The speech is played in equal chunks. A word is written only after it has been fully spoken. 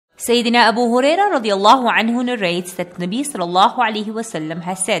Sayyidina Abu Hurairah radiallahu anhu narrates that Nabi sallallahu alayhi wasallam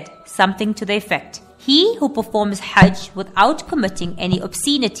has said something to the effect: he who performs Hajj without committing any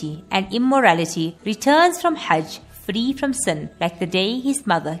obscenity and immorality returns from Hajj free from sin, like the day his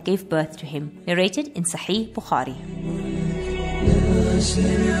mother gave birth to him. Narrated in Sahih Bukhari.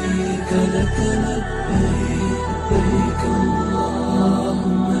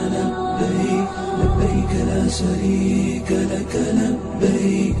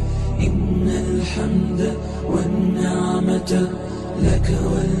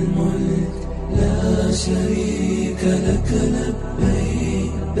 لا شريك لك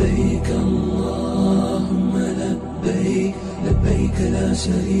لبيك لبيك اللهم لبيك لبيك لا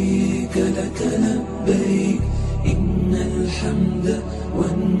شريك لك لبيك إن الحمد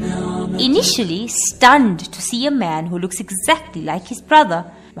والنعمة. Initially stunned to see a man who looks exactly like his brother,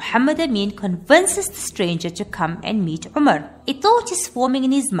 Umar and Amin convinces the stranger to come and meet Umar. A thought is forming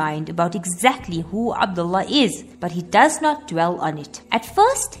in his mind about exactly who Abdallah is, but he does not dwell on it. At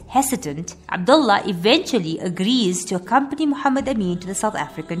first hesitant, Abdallah eventually agrees to accompany Umar and Amin to the South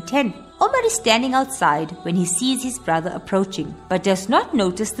African tent. Umar is standing outside when he sees his brother approaching, but does not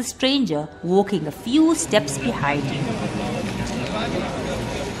notice the stranger walking a few steps behind him.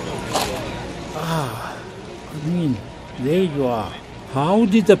 Amin, there you are. How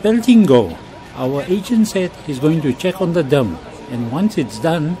did the pelting go? Our agent said he's going to check on the dam, and once it's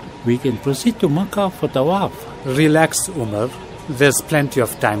done, we can proceed to Makkah for tawaf. Relax, Umar. There's plenty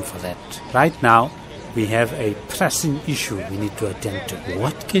of time for that. Right now, we have a pressing issue we need to attend to.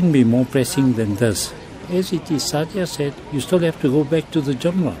 What can be more pressing than this? As it is, Sadia said, you still have to go back to the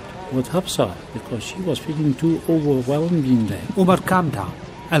Jamrat with Hafsa because she was feeling too overwhelmed in there. Umar, calm down.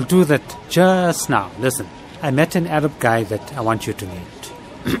 I'll do that just now. Listen, I met an Arab guy that I want you to meet.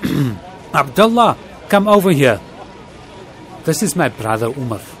 Abdallah, come over here. This is my brother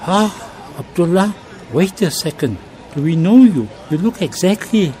Umar. Abdullah, wait a second. Do we know you? You look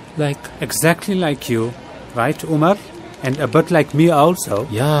exactly like... Exactly like you, right, Umar? And a bit like me also.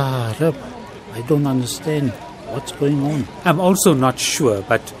 Ya Rab, I don't understand. What's going on? I'm also not sure,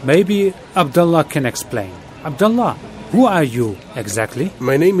 but maybe Abdallah can explain. Abdallah, who are you exactly?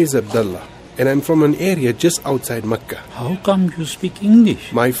 My name is Abdallah, and I'm from an area just outside Makkah. How come you speak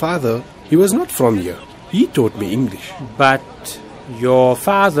English? My father, he was not from here. He taught me English. But your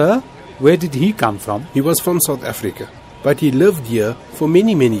father, where did he come from? He was from South Africa, but he lived here for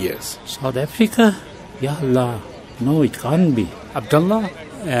many, many years. South Africa? Ya Allah, no, it can't be. Abdallah,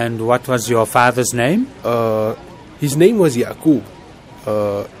 and what was your father's name? His name was Yaqub.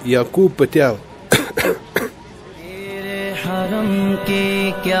 Yaqub Patel. हरम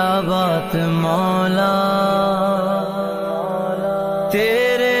की क्या बात मौला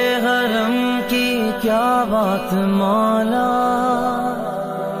तेरे हरम की क्या बात मौला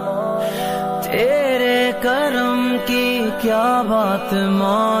तेरे करम की क्या बात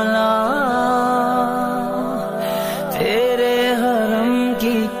मौला तेरे हरम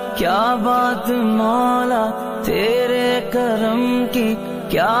की क्या बात मौला तेरे करम की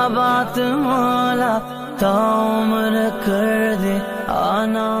क्या बात मौला.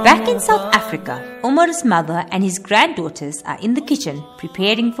 Back in South Africa, Umar's mother and his granddaughters are in the kitchen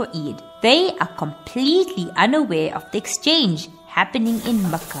preparing for Eid. They are completely unaware of the exchange happening in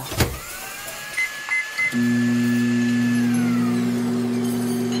Makkah.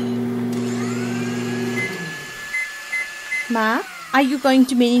 Ma, are you going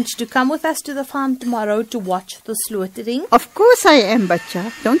to manage to come with us to the farm tomorrow to watch the slaughtering? Of course I am,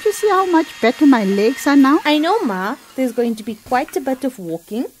 Bacha. Don't you see how much better my legs are now? I know, Ma. There's going to be quite a bit of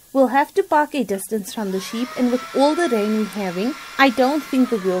walking. We'll have to park a distance from the sheep, and with all the rain we're having, I don't think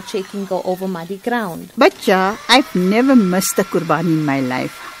the wheelchair can go over muddy ground. Bacha, I've never missed a qurban in my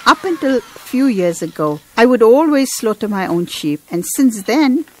life. Up until a few years ago, I would always slaughter my own sheep, and since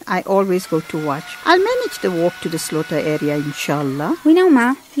then, I always go to watch. I'll manage the walk to the slaughter area, inshallah. We know,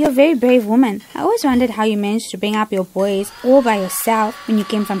 Ma. You're a very brave woman. I always wondered how you managed to bring up your boys all by yourself when you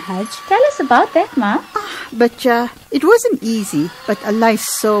came from Hajj. Tell us about that, Ma. Bacha, it wasn't easy, but Allah is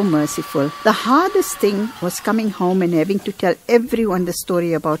so merciful. The hardest thing was coming home and having to tell everyone the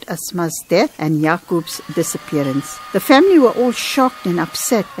story about Asma's death and Yaqub's disappearance. The family were all shocked and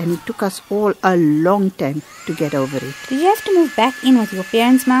upset, and it took us all a long time to get over it. Did you have to move back in with your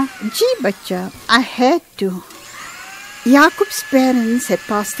parents, Ma? Gee, Bacha, I had to. Yaqub's parents had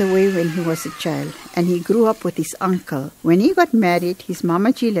passed away when he was a child, and he grew up with his uncle. When he got married, his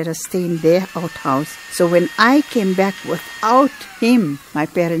mamaji let us stay in their outhouse. So when I came back without him, my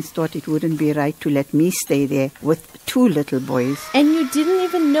parents thought it wouldn't be right to let me stay there with two little boys. And you didn't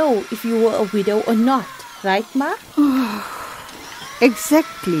even know if you were a widow or not, right, Ma?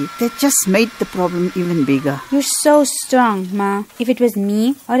 Exactly. That just made the problem even bigger. You're so strong, Ma. If it was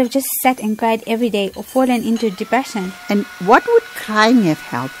me, I would have just sat and cried every day or fallen into depression. And what would crying have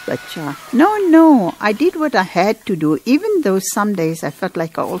helped, Bacha? No, I did what I had to do, even though some days I felt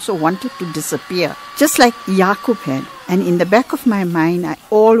like I also wanted to disappear, just like Yaqub had. And in the back of my mind, I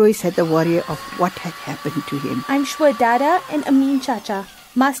always had the worry of what had happened to him. I'm sure Dada and Amin Chacha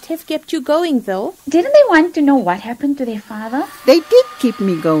must have kept you going, though. Didn't they want to know what happened to their father? They did keep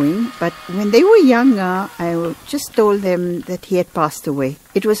me going, but when they were younger, I just told them that he had passed away.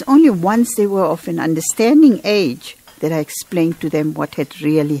 It was only once they were of an understanding age that I explained to them what had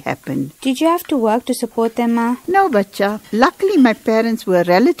really happened. Did you have to work to support them, Ma? No, Bacha. Luckily, my parents were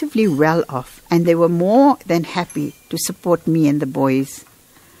relatively well off, and they were more than happy to support me and the boys.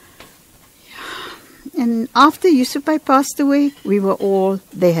 And after Yusupai passed away, we were all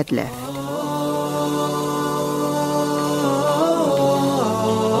they had left.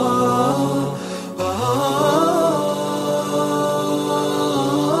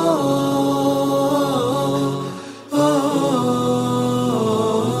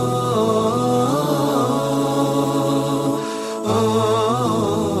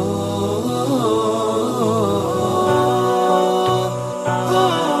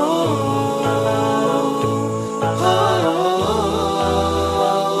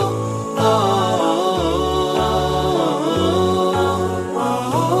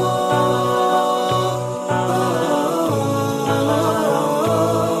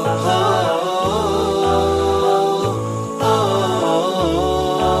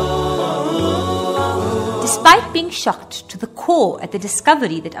 Despite being shocked to the core at the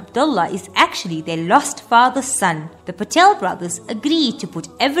discovery that Abdallah is actually their lost father's son, the Patel brothers agree to put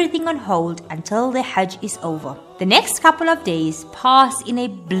everything on hold until their Hajj is over. The next couple of days pass in a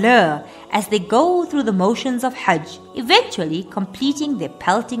blur as they go through the motions of Hajj, eventually completing their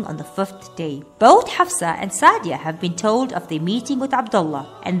pelting on the 5th day. Both Hafsa and Sadia have been told of their meeting with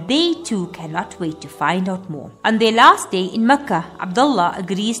Abdallah, and they too cannot wait to find out more. On their last day in Makkah, Abdallah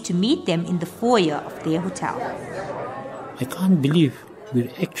agrees to meet them in the foyer of their hotel. I can't believe we're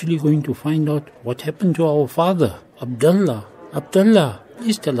actually going to find out what happened to our father, Abdallah. Abdallah,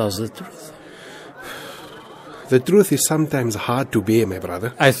 please tell us the truth. The truth is sometimes hard to bear, my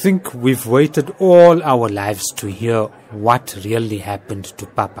brother. I think we've waited all our lives to hear what really happened to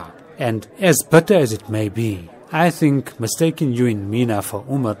Papa. And as bitter as it may be, I think mistaking you in Mina for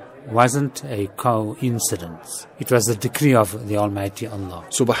Umar wasn't a coincidence. It was the decree of the Almighty Allah.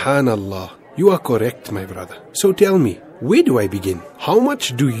 Subhanallah. You are correct, my brother. So tell me, where do I begin? How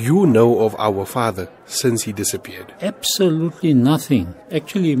much do you know of our father since he disappeared? Absolutely nothing.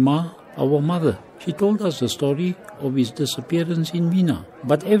 Actually, Ma, our mother, she told us the story of his disappearance in Mina.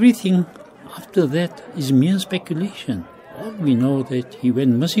 But everything after that is mere speculation. All we know that he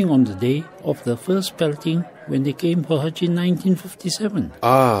went missing on the day of the first pelting when they came for Hajj in 1957.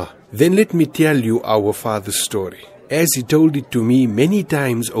 Then let me tell you our father's story, as he told it to me many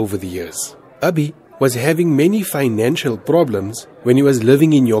times over the years. Abi was having many financial problems when he was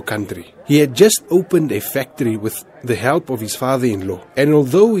living in your country. He had just opened a factory with the help of his father-in-law. And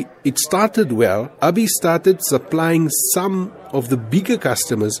although it started well, Abi started supplying some of the bigger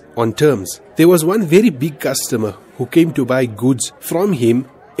customers on terms. There was one very big customer who came to buy goods from him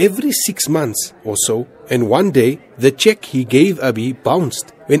every 6 months or so. And one day, the check he gave Abi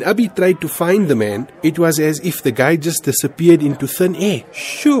bounced. When Abi tried to find the man, it was as if the guy just disappeared into thin air.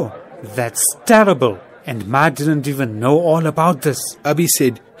 Sure, that's terrible. And Ma didn't even know all about this. Abi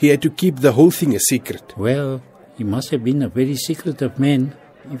said he had to keep the whole thing a secret. Well, he must have been a very secretive man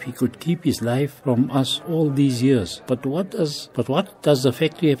if he could keep his life from us all these years. But what does the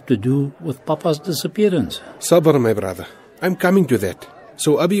factory have to do with Papa's disappearance? Sabr, my brother. I'm coming to that.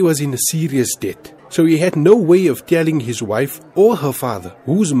 So Abi was in a serious debt. So he had no way of telling his wife or her father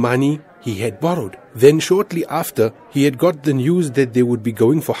whose money he had borrowed. Then shortly after, he had got the news that they would be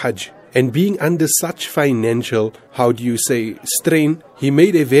going for Hajj. And being under such financial, strain, he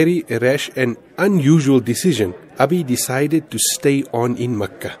made a very rash and unusual decision. Abi decided to stay on in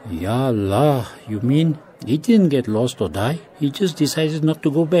Makkah. Ya Allah, you mean he didn't get lost or die? He just decided not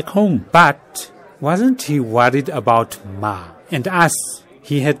to go back home. But wasn't he worried about Ma and us?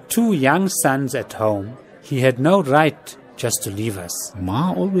 He had 2 young sons at home. He had no right just to leave us.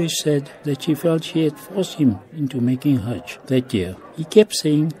 Ma always said that she felt she had forced him into making Hajj that year. He kept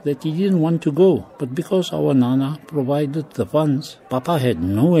saying that he didn't want to go, but because our Nana provided the funds, Papa had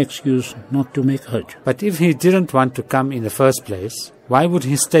no excuse not to make Hajj. But if he didn't want to come in the first place, why would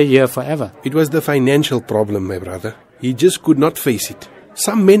he stay here forever? It was the financial problem, my brother. He just could not face it.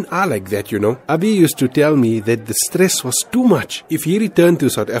 Some men are like that, you know. Abi used to tell me that the stress was too much. If he returned to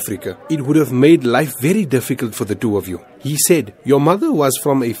South Africa, it would have made life very difficult for the two of you. He said, your mother was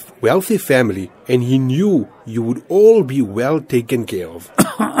from a wealthy family and he knew you would all be well taken care of.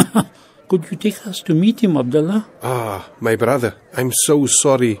 Could you take us to meet him, Abdallah? Ah, my brother, I'm so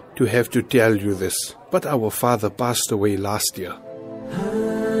sorry to have to tell you this, but our father passed away last year.